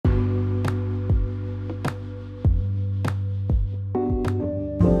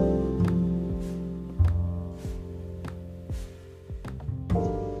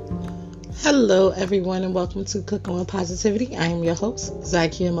Hello, everyone, and welcome to Cooking with Positivity. I am your host,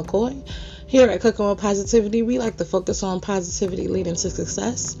 Zakia McCoy. Here at Cooking with Positivity, we like to focus on positivity leading to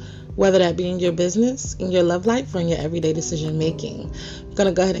success, whether that be in your business, in your love life, or in your everyday decision making. I'm going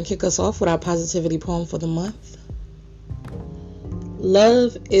to go ahead and kick us off with our positivity poem for the month.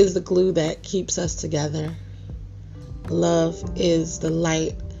 Love is the glue that keeps us together. Love is the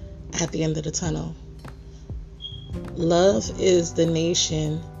light at the end of the tunnel. Love is the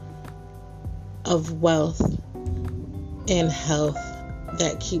nation of wealth and health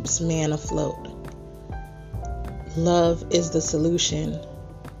that keeps man afloat. Love is the solution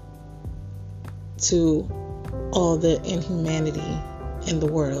to all the inhumanity in the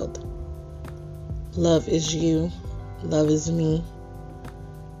world. Love is you. Love is me.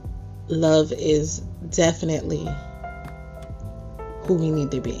 Love is definitely who we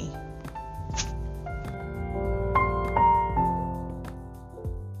need to be.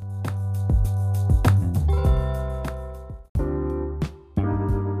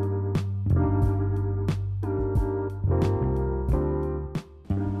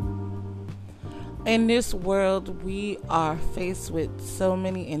 In this world, we are faced with so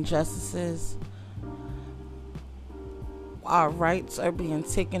many injustices. Our rights are being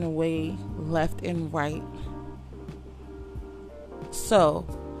taken away left and right. So,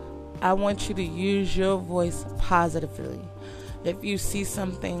 I want you to use your voice positively. If you see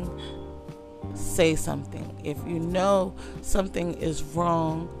something, say something. If you know something is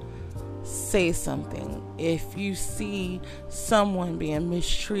wrong, say something. If you see someone being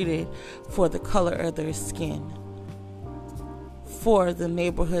mistreated for the color of their skin, for the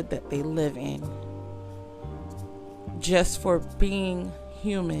neighborhood that they live in, just for being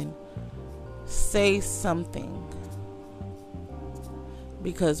human, say something.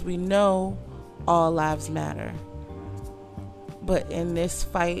 Because we know all lives matter. But in this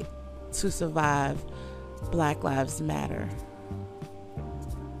fight to survive, Black lives matter.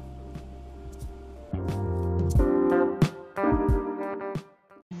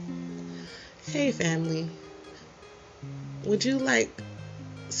 Hey family, would you like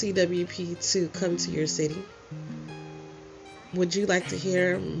CWP to come to your city? Would you like to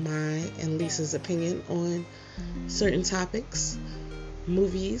hear my and Lisa's opinion on certain topics,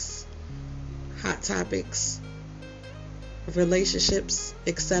 movies, hot topics, relationships,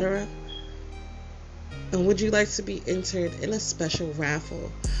 etc.? And would you like to be entered in a special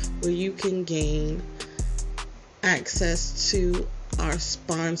raffle where you can gain access to our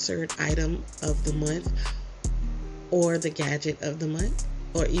sponsored item of the month, or the gadget of the month,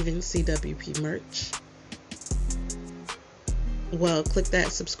 or even CWP merch? Well, click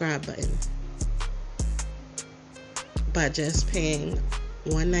that subscribe button. By just paying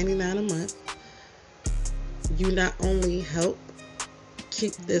 $1.99 a month, you not only help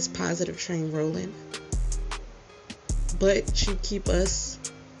keep this positive train rolling, but you keep us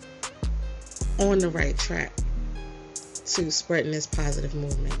on the right track to spreading this positive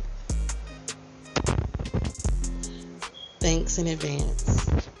movement. Thanks in advance.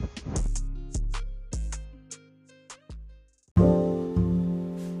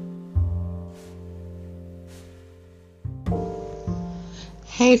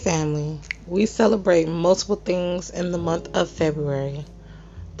 Hey family, we celebrate multiple things in the month of February,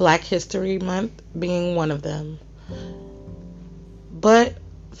 Black History Month being one of them. But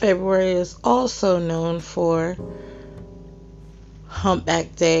February is also known for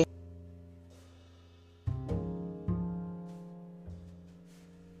Humpback Day.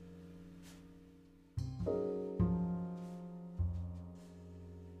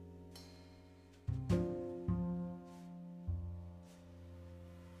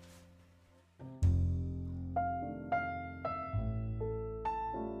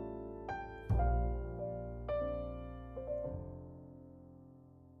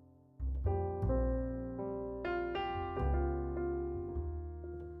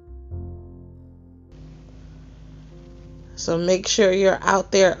 So make sure you're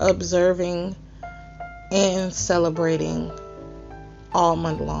out there observing and celebrating all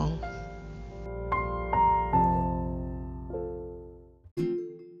month long.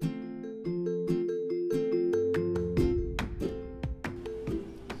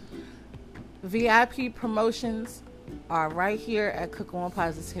 VIP promotions are right here at Cooking with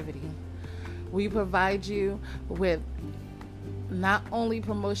Positivity. We provide you with not only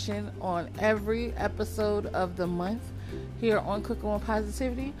promotion on every episode of the month here on Cooking with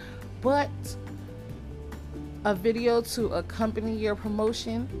Positivity, but a video to accompany your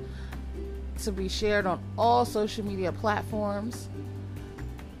promotion to be shared on all social media platforms,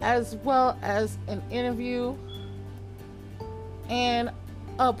 as well as an interview and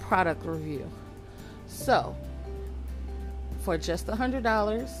a product review. So, for just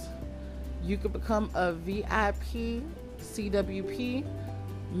 $100, you could become a VIP CWP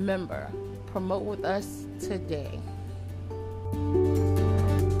member. Promote with us today.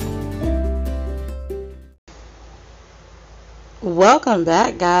 Welcome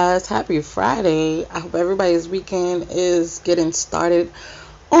back, guys. Happy Friday. I hope everybody's weekend is getting started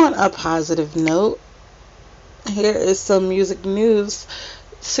on a positive note. Here is some music news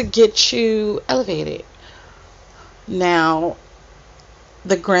to get you elevated. Now,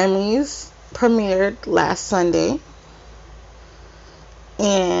 the Grammys premiered last Sunday,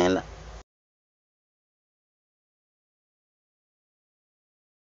 and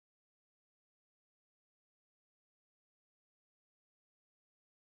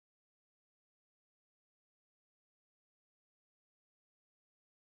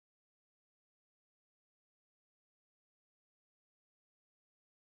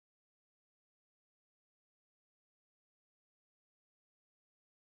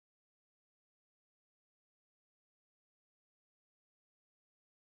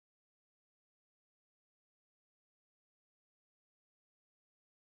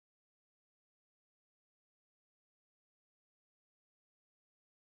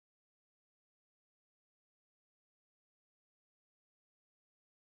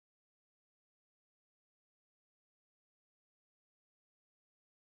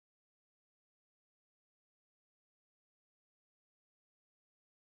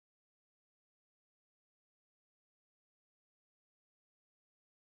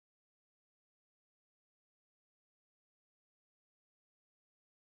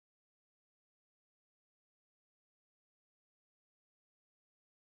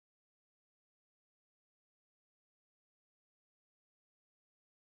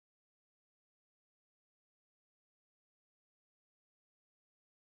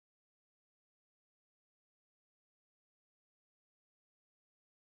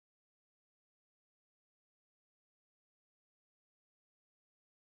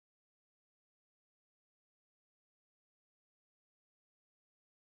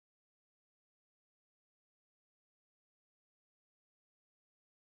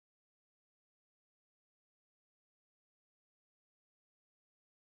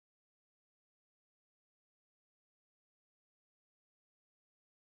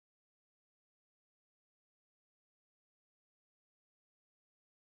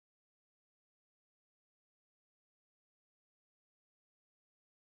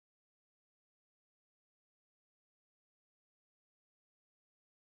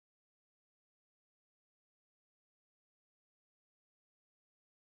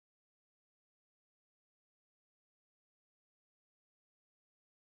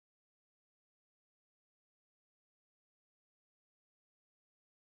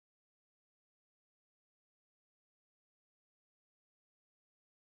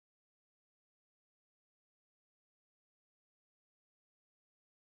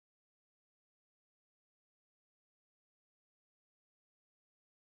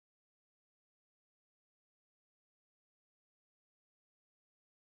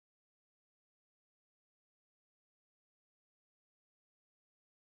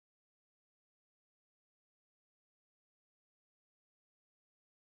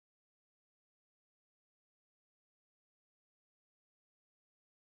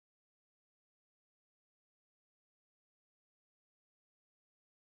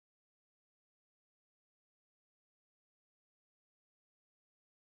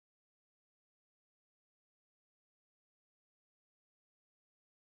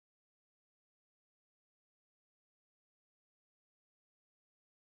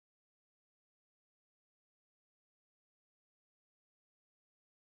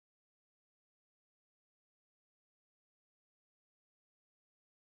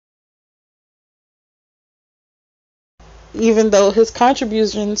even though his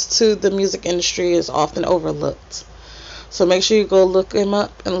contributions to the music industry is often overlooked. So make sure you go look him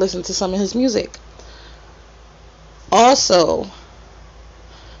up and listen to some of his music. Also,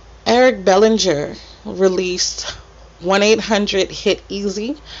 Eric Bellinger released 1-800 Hit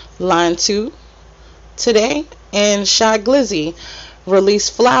Easy Line 2 today, and Shy Glizzy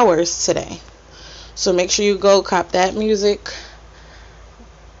released Flowers today. So make sure you go cop that music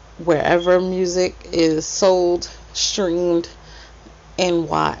wherever music is sold, streamed, and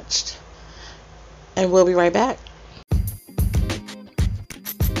watched. And we'll be right back.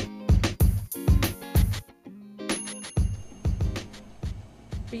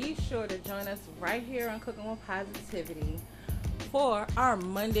 Be sure to join us right here on Cooking with Positivity for our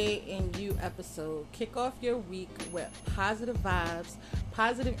Monday in You episode. Kick off your week with positive vibes,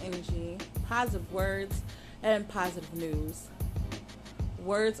 positive energy, positive words, and positive news.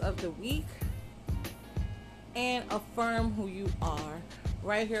 Words of the week, and affirm who you are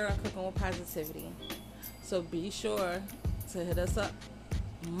right here on Cooking with Positivity. So be sure to hit us up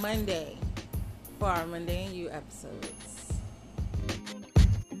Monday for our Monday in You episodes.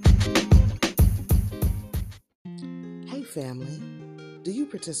 Hey family, do you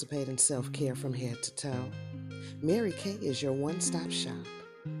participate in self-care from head to toe? Mary Kay is your one-stop shop.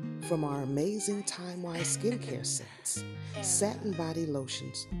 From our amazing time-wise skincare sets, satin body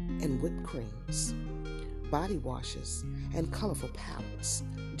lotions and whipped creams, body washes and colorful palettes,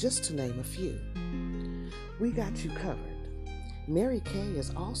 just to name a few. We got you covered. Mary Kay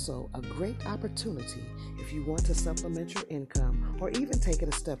is also a great opportunity if you want to supplement your income or even take it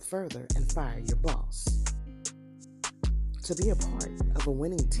a step further and fire your boss. To be a part of a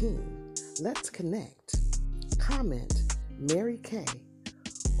winning team, let's connect. Comment Mary Kay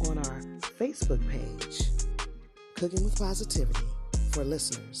on our Facebook page, Cooking with Positivity, for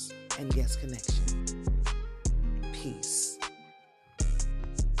listeners and guest connection. Peace.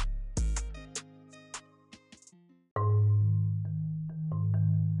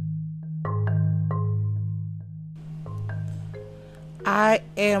 I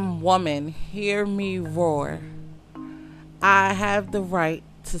am woman, hear me roar. I have the right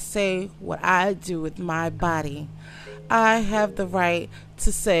to say what I do with my body. I have the right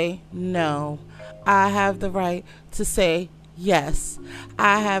to say no. I have the right to say yes.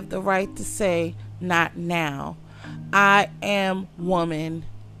 I have the right to say not now. I am woman.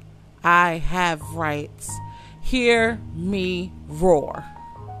 I have rights. Hear me roar.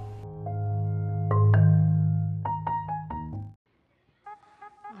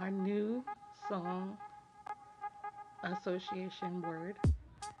 Our new song association word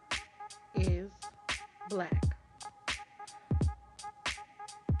is black.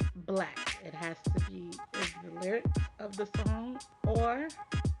 Black. It has to be in the lyrics of the song or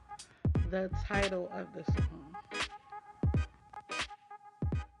the title of the song.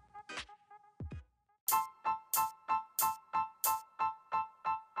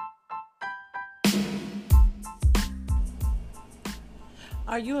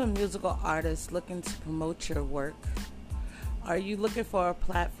 Are you a musical artist looking to promote your work? Are you looking for a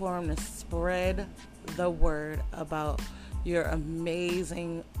platform to spread the word about your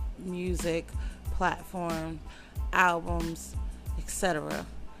amazing music, platform, albums, etc.?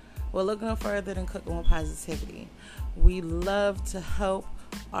 Well, look no further than Cooking with Positivity. We love to help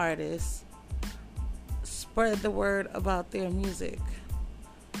artists spread the word about their music.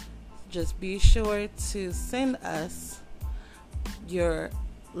 Just be sure to send us your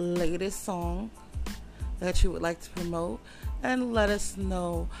latest song that you would like to promote and let us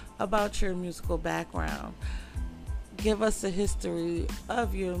know about your musical background. Give us a history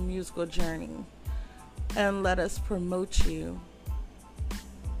of your musical journey and let us promote you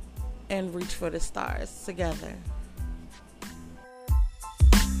and reach for the stars together.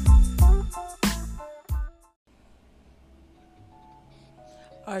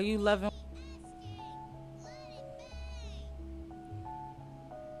 Are you loving?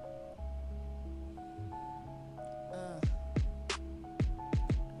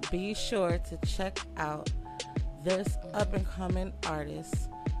 Be sure to check out this up-and-coming artist,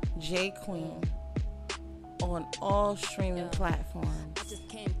 J Queen, on all streaming platforms. I just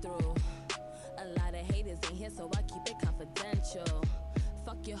came through. A lot of haters in here, so I keep it confidential.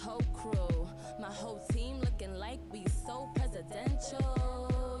 Fuck your whole crew. My whole team looking like we so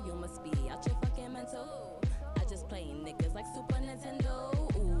presidential. You must be out your fucking mental. I just play niggas like Super Nintendo.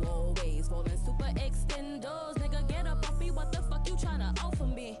 Ooh, always rolling super extendos. Nigga, get up off me. What the fuck you tryna offer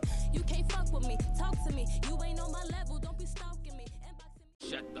me? You can't fuck with me. Talk to me. You ain't on my level. Don't be stalking me.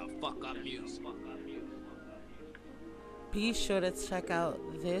 Shut the fuck up, music. Be sure to check out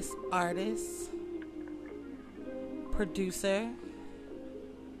this artist, producer,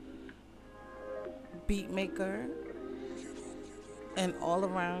 beat maker, and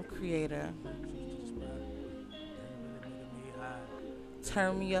all-around creator.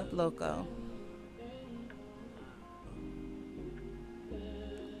 Turn Me Up Loco.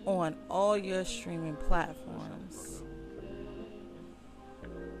 On all your streaming platforms.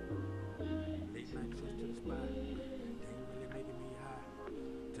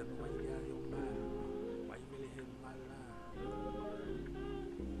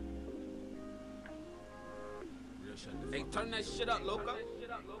 Hey, turn that shit up, loco.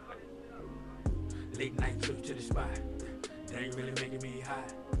 Late night trip to the spot. That ain't really making me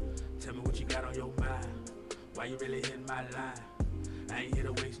hot. Tell me what you got on your mind. Why you really hitting my line? I ain't here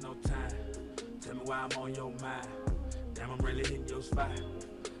to waste no time. Tell me why I'm on your mind. Damn, I'm really hitting your spot.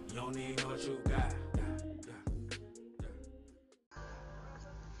 You don't need what you got.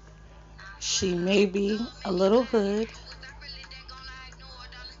 She may be a little hood.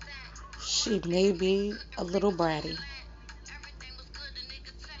 She may be a little bratty.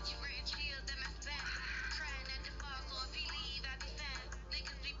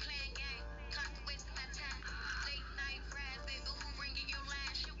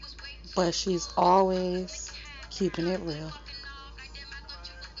 But she's always keeping it real.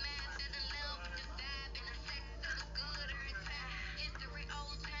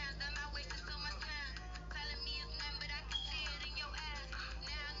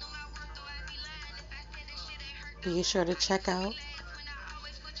 Be sure to check out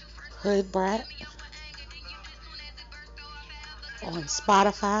Hood Brat on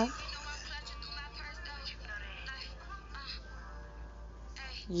Spotify,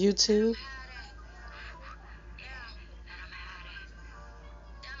 YouTube,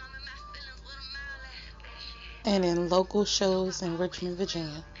 and in local shows in Richmond,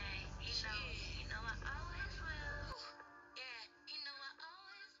 Virginia.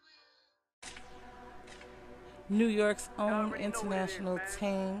 New York's own International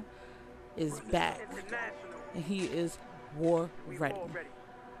Tame is back, and he is war ready.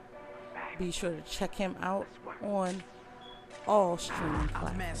 Be sure to check him out on all streaming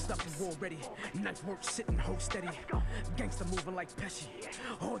platforms. Masked up and war ready. Nice work sitting, hold steady. Gangsta moving like Pesci.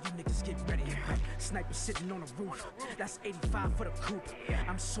 All you niggas get ready. Sniper sitting on the roof. That's 85 for the coupe.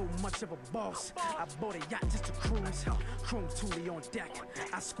 I'm so much of a boss. I bought a yacht just to cruise. Chrome Thule on deck.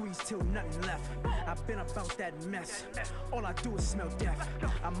 I squeeze till nothing left. I've been about that mess. All I do is smell death.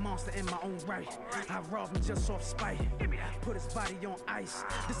 I'm a monster in my own right. I robbed him just off spite. Put his body on ice.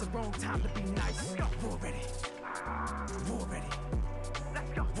 This the wrong time to be nice. War ready. War ready. Let's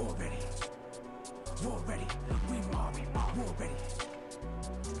go. War ready. War ready. We mob. War ready.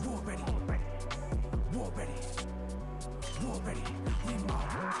 War ready. War ready. War ready. We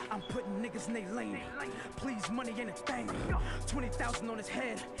mob. I'm putting niggas in their lane. Please, money ain't a thing. 20,000 on his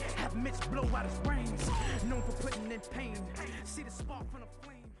head. Have Mitch blow out his brains. Known for putting in pain. See the spark from the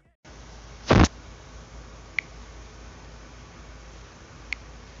flame.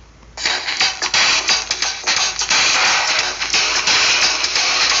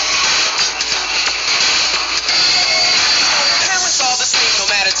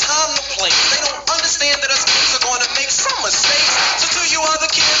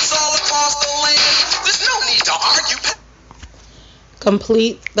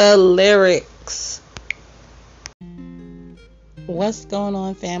 Complete the lyrics. What's going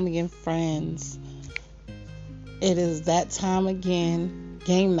on, family and friends? It is that time again.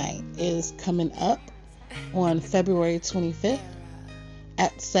 Game night is coming up on February 25th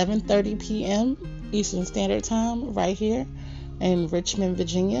at 7:30 p.m. Eastern Standard Time right here in Richmond,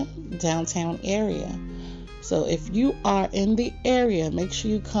 Virginia, downtown area. So if you are in the area, make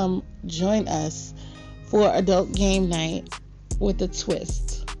sure you come join us for adult game night with a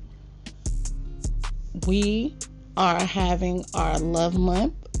twist. We are having our love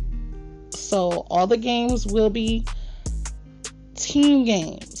month, so all the games will be team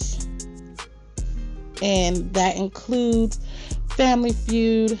games, and that includes Family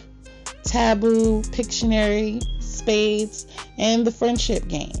Feud, Taboo, Pictionary, Spades, and the friendship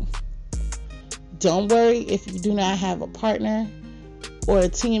game. Don't worry if you do not have a partner or a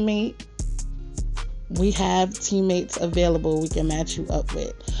teammate. We have teammates available we can match you up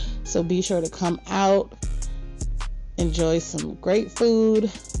with. So be sure to come out, enjoy some great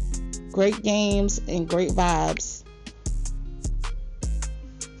food, great games, and great vibes.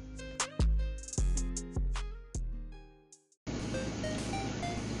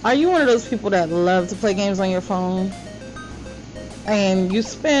 Are you one of those people that love to play games on your phone? And you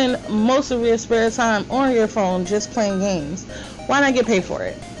spend most of your spare time on your phone just playing games? Why not get paid for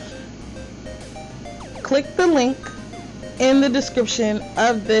it? Click the link in the description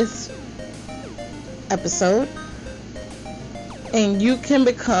of this episode, and you can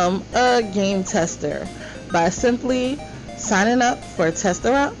become a game tester by simply signing up for a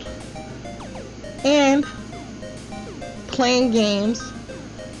tester out and playing games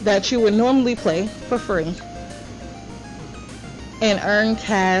that you would normally play for free and earn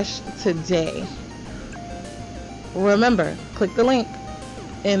cash today. Remember, click the link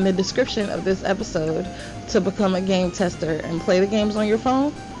in the description of this episode to become a game tester and play the games on your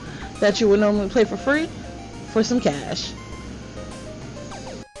phone that you would normally play for free for some cash.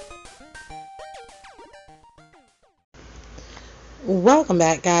 Welcome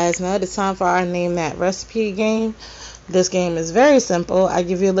back, guys. Now it is time for our Name That Recipe game. This game is very simple. I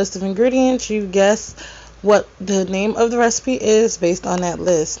give you a list of ingredients. You guess what the name of the recipe is based on that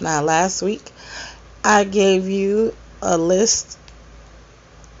list. Now, last week, I gave you a list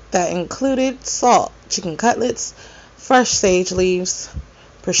that included salt, chicken cutlets, fresh sage leaves,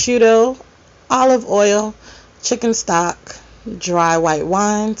 prosciutto, olive oil, chicken stock, dry white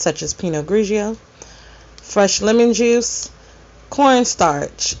wine such as Pinot Grigio, fresh lemon juice,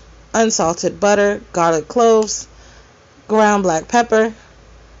 cornstarch, unsalted butter, garlic cloves, ground black pepper,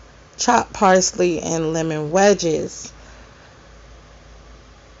 chopped parsley, and lemon wedges.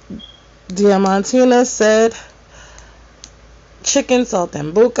 Diamantina said chicken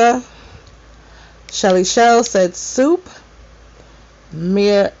saltimbocca. Shelly Shell said soup.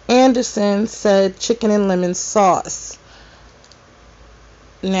 Mia Anderson said chicken and lemon sauce.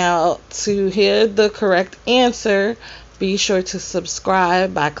 Now, to hear the correct answer, be sure to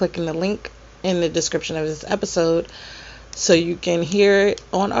subscribe by clicking the link in the description of this episode so you can hear it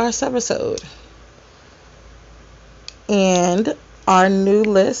on our episode. And our new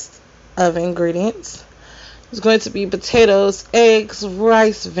list of ingredients is going to be potatoes, eggs,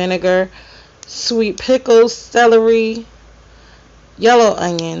 rice vinegar, sweet pickles, celery, yellow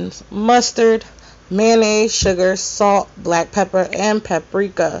onions, mustard, mayonnaise, sugar, salt, black pepper, and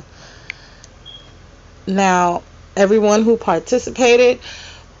paprika. Now, everyone who participated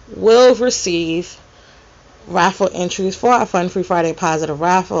will receive raffle entries for our Fun Free Friday Positive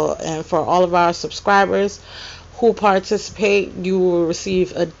raffle. And for all of our subscribers who participate, you will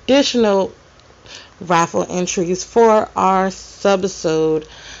receive additional raffle entries for our Subisode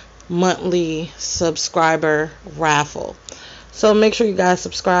monthly subscriber raffle. So make sure you guys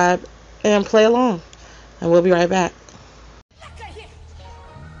subscribe and play along. And we'll be right back.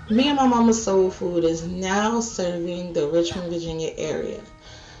 Me and My Mama's Soul Food is now serving the Richmond, Virginia area.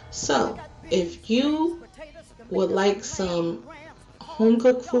 So, if you would like some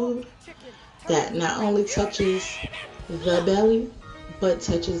home-cooked food that not only touches the belly, but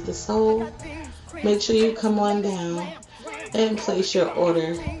touches the soul, make sure you come on down and place your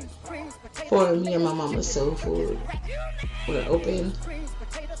order for Me and My Mama's Soul Food. We're open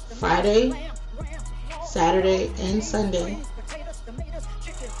Friday, Saturday, and Sunday,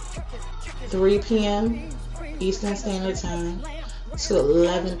 3 p.m. Eastern Standard Time to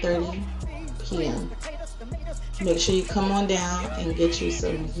 11:30 p.m. Make sure you come on down and get you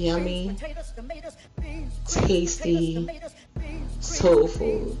some yummy, tasty soul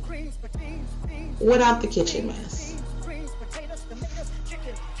food without the kitchen mess.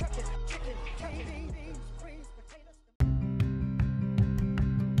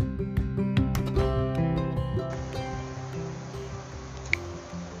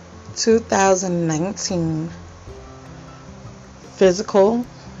 2019 Physical,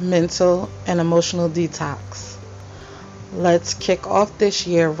 Mental, and Emotional Detox. Let's kick off this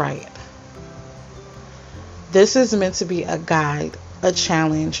year right. This is meant to be a guide, a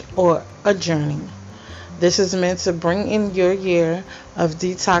challenge, or a journey. This is meant to bring in your year of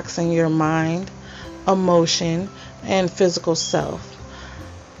detoxing your mind, emotion, and physical self.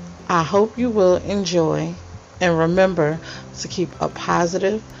 I hope you will enjoy and remember to keep a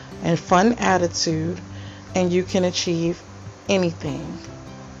positive and fun attitude, and you can achieve anything.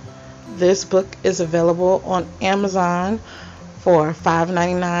 This book is available on Amazon for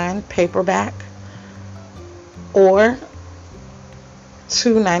 $5.99 paperback or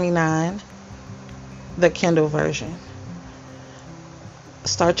 $2.99 the Kindle version.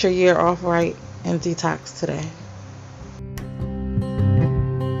 Start your year off right and detox today.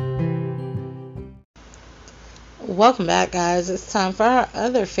 Welcome back, guys. It's time for our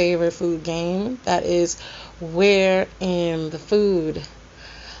other favorite food game, that is Where in the Food.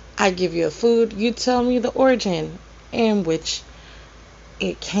 I give you a food, you tell me the origin in which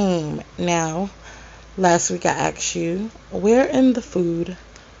it came. Now, last week I asked you, where in the food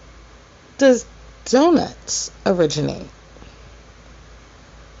does donuts originate?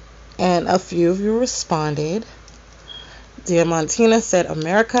 And a few of you responded. Diamantina said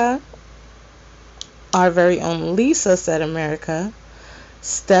America. Our very own Lisa said America.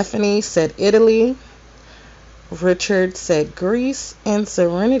 Stephanie said Italy. Richard said Greece. And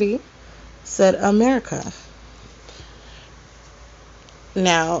Serenity said America.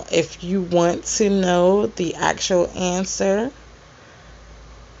 Now, if you want to know the actual answer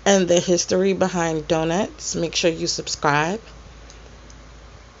and the history behind donuts, make sure you subscribe.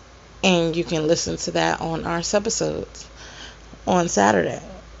 And you can listen to that on our episodes on Saturday.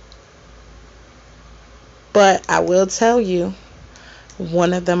 But I will tell you,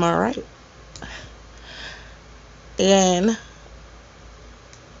 one of them are right. And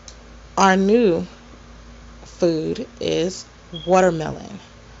Our new food is watermelon.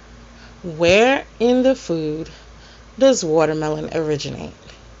 Where in the food does watermelon originate?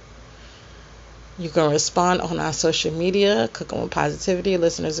 You can respond on our social media, Cooking with Positivity,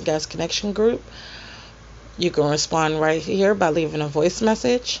 Listeners and Guest Connection Group. You can respond right here by leaving a voice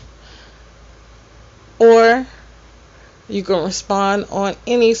message. Or you can respond on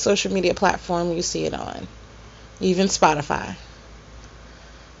any social media platform you see it on, even Spotify.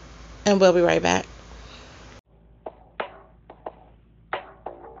 And we'll be right back.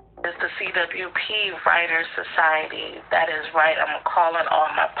 It's the CWP Writers Society. That is right. I'm calling all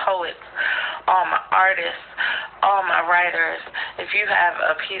my poets, all my artists, all my writers. If you have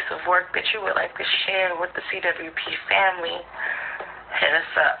a piece of work that you would like to share with the CWP family, hit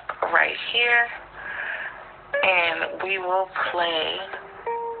us up right here, and we will play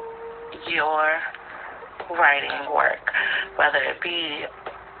your writing work, whether it be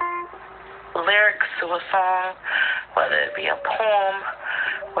lyrics to a song, whether it be a poem,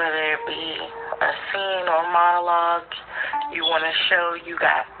 whether it be a scene or monologue you want to show you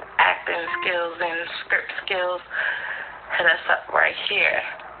got acting skills and script skills, hit us up right here,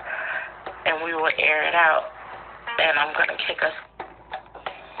 and we will air it out. And I'm going to kick us.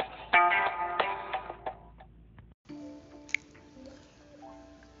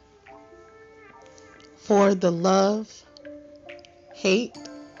 For the love, hate,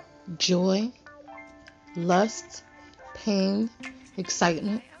 joy, lust, pain,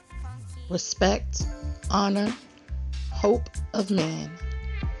 excitement, respect, honor, hope of man.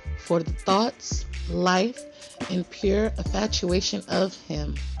 For the thoughts, life, and pure infatuation of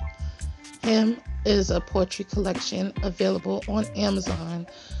him. Him is a poetry collection available on Amazon,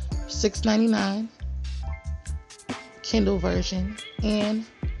 $6.99, Kindle version, and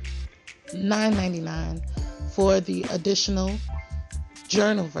 $9.99 for the additional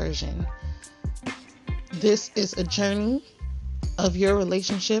journal version. This is a journey of your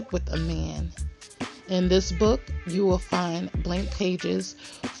relationship with a man. In this book, you will find blank pages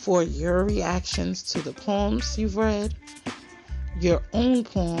for your reactions to the poems you've read, your own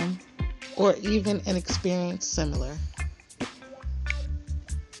poem, or even an experience similar.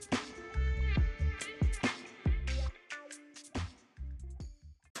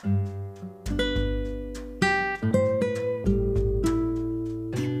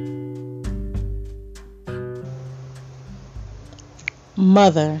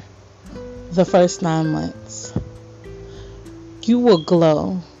 Mother, the first 9 months. You will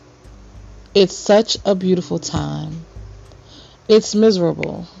glow. It's such a beautiful time. It's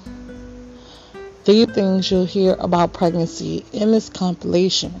miserable. These things you'll hear about pregnancy in this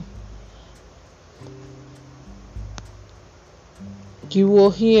compilation. You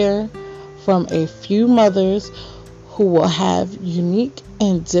will hear from a few mothers who will have unique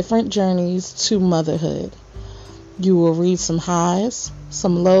and different journeys to motherhood. You will read some highs,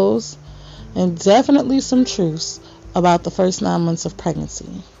 some lows, and definitely some truths about the first 9 months of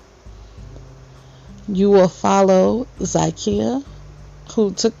pregnancy. You will follow Zykia,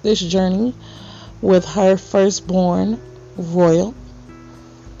 who took this journey with her firstborn, Royal.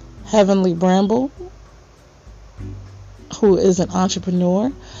 Heavenly Bramble, who is an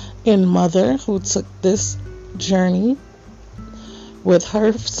entrepreneur and mother who took this journey with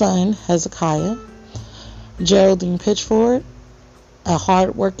her son, Hezekiah. Geraldine Pitchford, a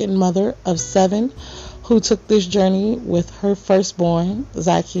hard-working mother of 7 who took this journey with her firstborn,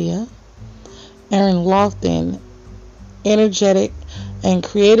 Zykia. Erin Lofton, energetic and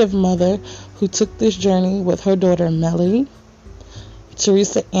creative mother who took this journey with her daughter, Melody.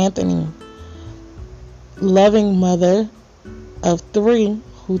 Teresa Anthony, loving mother of 3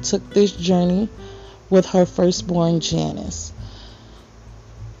 who took this journey with her firstborn, Janice.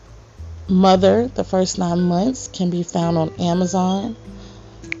 Mother, the first 9 months, can be found on Amazon.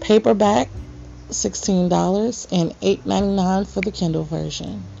 Paperback, $16, and $8.99 for the Kindle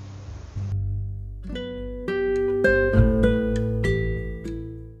version.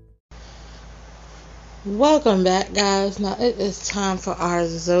 Welcome back, guys. Now it is time for our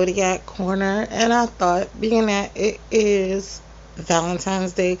Zodiac Corner, and I thought, being that it is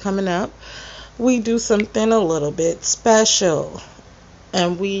Valentine's Day coming up, we do something a little bit special.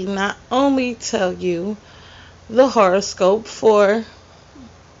 And we not only tell you the horoscope for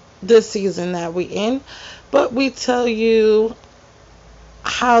this season that we're in, but we tell you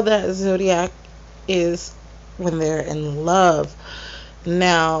how that zodiac is when they're in love.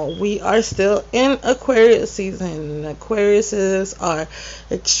 Now, we are still in Aquarius season. Aquariuses are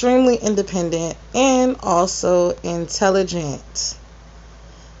extremely independent and also intelligent.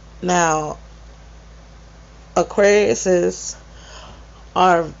 Now, Aquariuses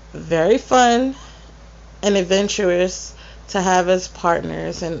are very fun and adventurous to have as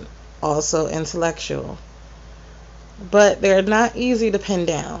partners and also intellectual. But they're not easy to pin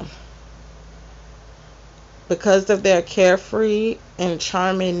down. Because of their carefree and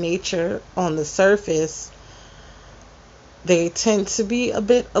charming nature on the surface, they tend to be a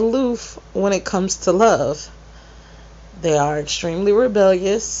bit aloof when it comes to love. They are extremely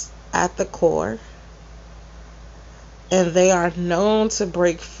rebellious at the core, and they are known to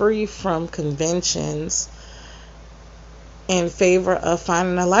break free from conventions in favor of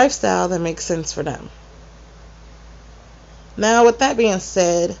finding a lifestyle that makes sense for them. Now, with that being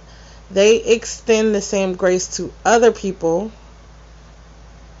said, they extend the same grace to other people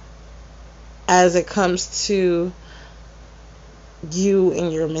as it comes to you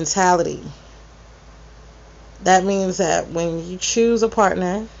and your mentality. That means that when you choose a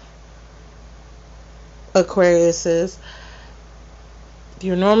partner, Aquariuses,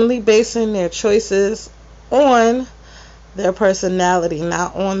 you're normally basing their choices on their personality,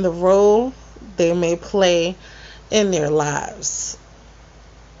 not on the role they may play in their lives.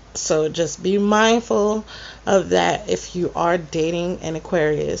 So just be mindful of that if you are dating an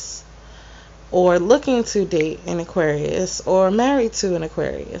Aquarius, or looking to date an Aquarius, or married to an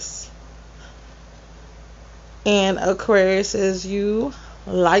Aquarius. And Aquariuses, you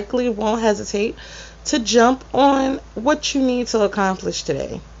likely won't hesitate to jump on what you need to accomplish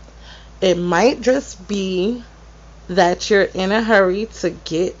today. It might just be that you're in a hurry to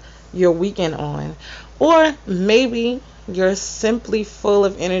get your weekend on, or maybe you're simply full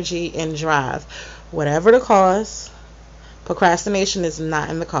of energy and drive. Whatever the cause, procrastination is not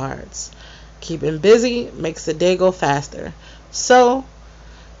in the cards. Keeping busy makes the day go faster, so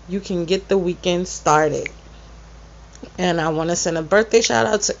you can get the weekend started. And I want to send a birthday shout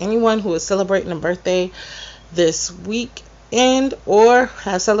out to anyone who is celebrating a birthday this weekend or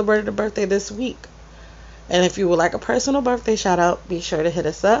has celebrated a birthday this week. And if you would like a personal birthday shout out, be sure to hit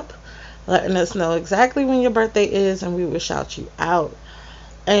us up, letting us know exactly when your birthday is, and we will shout you out.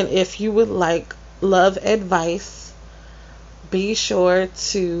 And if you would like love advice, be sure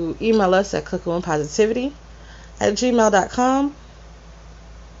to email us at cookingwithpositivity@gmail.com,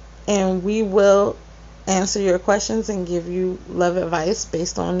 and we will answer your questions and give you love advice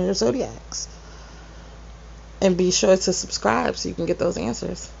based on your zodiacs. And be sure to subscribe so you can get those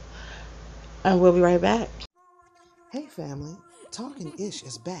answers. And we'll be right back. Hey family, Talking Ish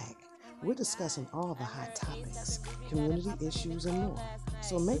is back. We're discussing all the hot topics, community issues, and more.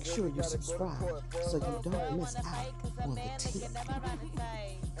 So make sure you subscribe so you don't miss out on the tea. And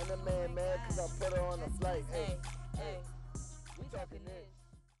the man, cause I put her on a flight. Hey, we talking this.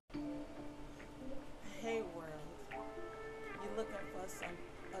 Hey world, you looking for some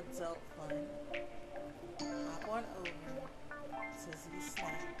adult fun? Hop on over to Z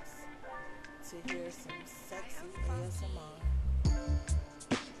Snacks to hear some sexy ASMR,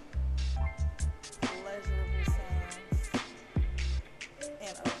 pleasurable sounds,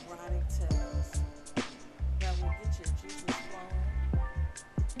 and erotic tales that will get your juices flowing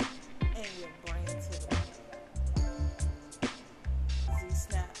and your brain tingling. Z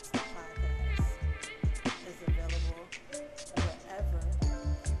Snaps, the podcast, is available wherever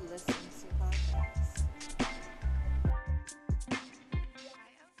you listen to podcasts.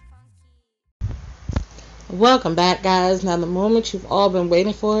 Welcome back, guys. Now, the moment you've all been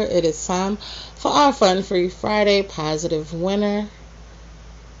waiting for, it is time for our Fun Free Friday Positive Winner.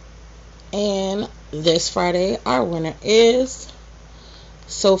 And this Friday, our winner is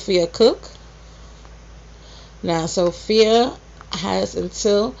Sophia Cook. Now, Sophia has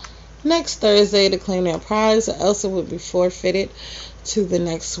until next Thursday to claim their prize, or else it would be forfeited to the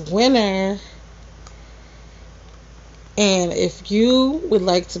next winner. And if you would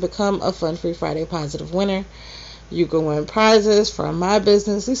like to become a Fun Free Friday Positive winner, you can win prizes from my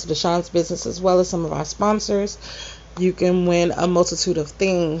business, Lisa Deshawn's business, as well as some of our sponsors. You can win a multitude of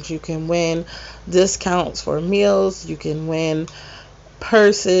things. You can win discounts for meals. You can win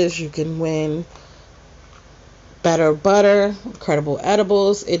purses. You can win better butter, Credible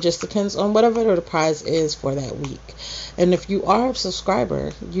edibles. It just depends on whatever the prize is for that week. And if you are a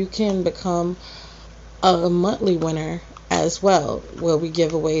subscriber, you can become a monthly winner as well, where we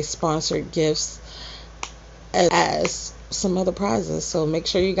give away sponsored gifts as some other prizes. So make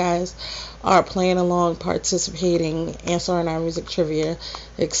sure you guys are playing along, participating, answering our music trivia,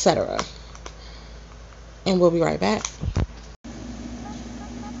 etc. And we'll be right back.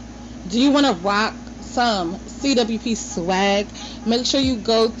 Do you want to rock some CWP swag? Make sure you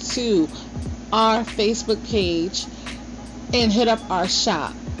go to our Facebook page and hit up our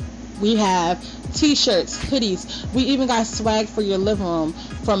shop. We have t-shirts, hoodies. We even got swag for your living room,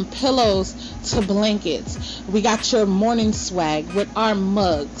 from pillows to blankets. We got your morning swag with our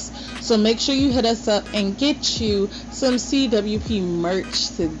mugs. So make sure you hit us up and get you some CWP merch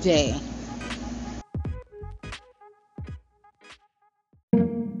today.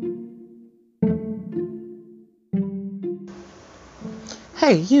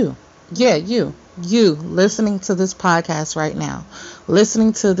 Hey, you. Yeah, you listening to this podcast right now,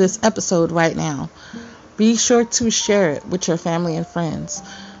 listening to this episode right now. Be sure to share it with your family and friends.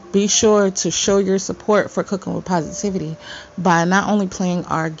 Be sure to show your support for Cooking with Positivity by not only playing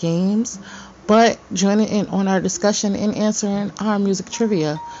our games, but joining in on our discussion and answering our music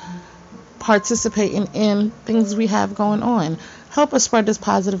trivia, participating in things we have going on. Help us spread this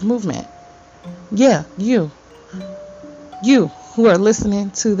positive movement. Yeah, you who are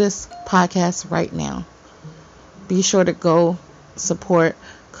listening to this podcast right now, be sure to go support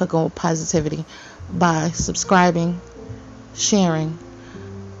Cooking with Positivity by subscribing, sharing,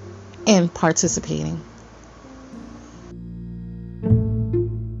 and participating.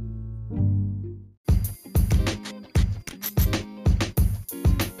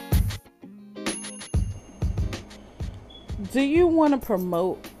 Do you want to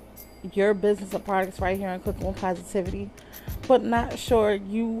promote your business or products right here on Cooking with Positivity, but not sure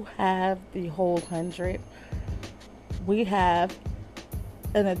you have the whole 100? We have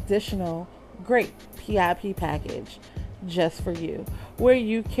an additional great PIP package just for you, where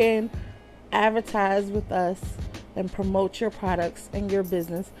you can advertise with us and promote your products and your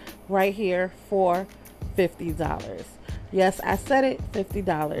business right here for $50. Yes, I said it,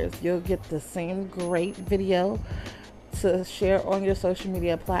 $50. You'll get the same great video to share on your social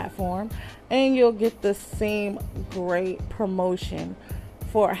media platform, and you'll get the same great promotion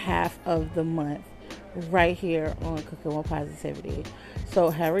for half of the month right here on Cooking with Positivity.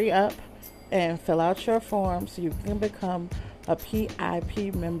 So hurry up and fill out your form so you can become a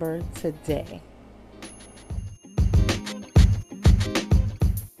PIP member today.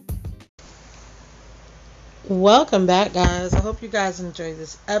 Welcome back, guys. I hope you guys enjoyed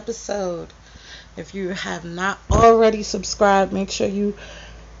this episode. If you have not already subscribed, make sure you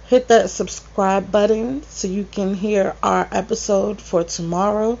hit that subscribe button so you can hear our episode for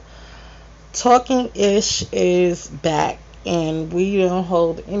tomorrow. Talking Ish is back, and we don't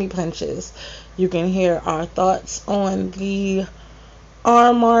hold any punches. You can hear our thoughts on the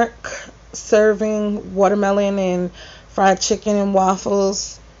R-Mark serving watermelon and fried chicken and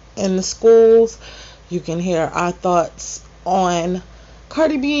waffles in the schools. You can hear our thoughts on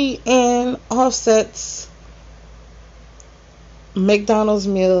Cardi B and Offset's McDonald's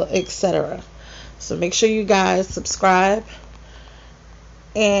meal, etc. So make sure you guys subscribe.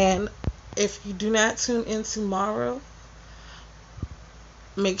 And if you do not tune in tomorrow,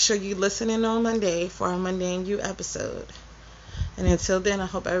 make sure you listen in on Monday for our Monday and You episode. And until then, I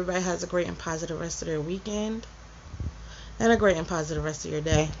hope everybody has a great and positive rest of their weekend and a great and positive rest of your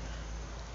day.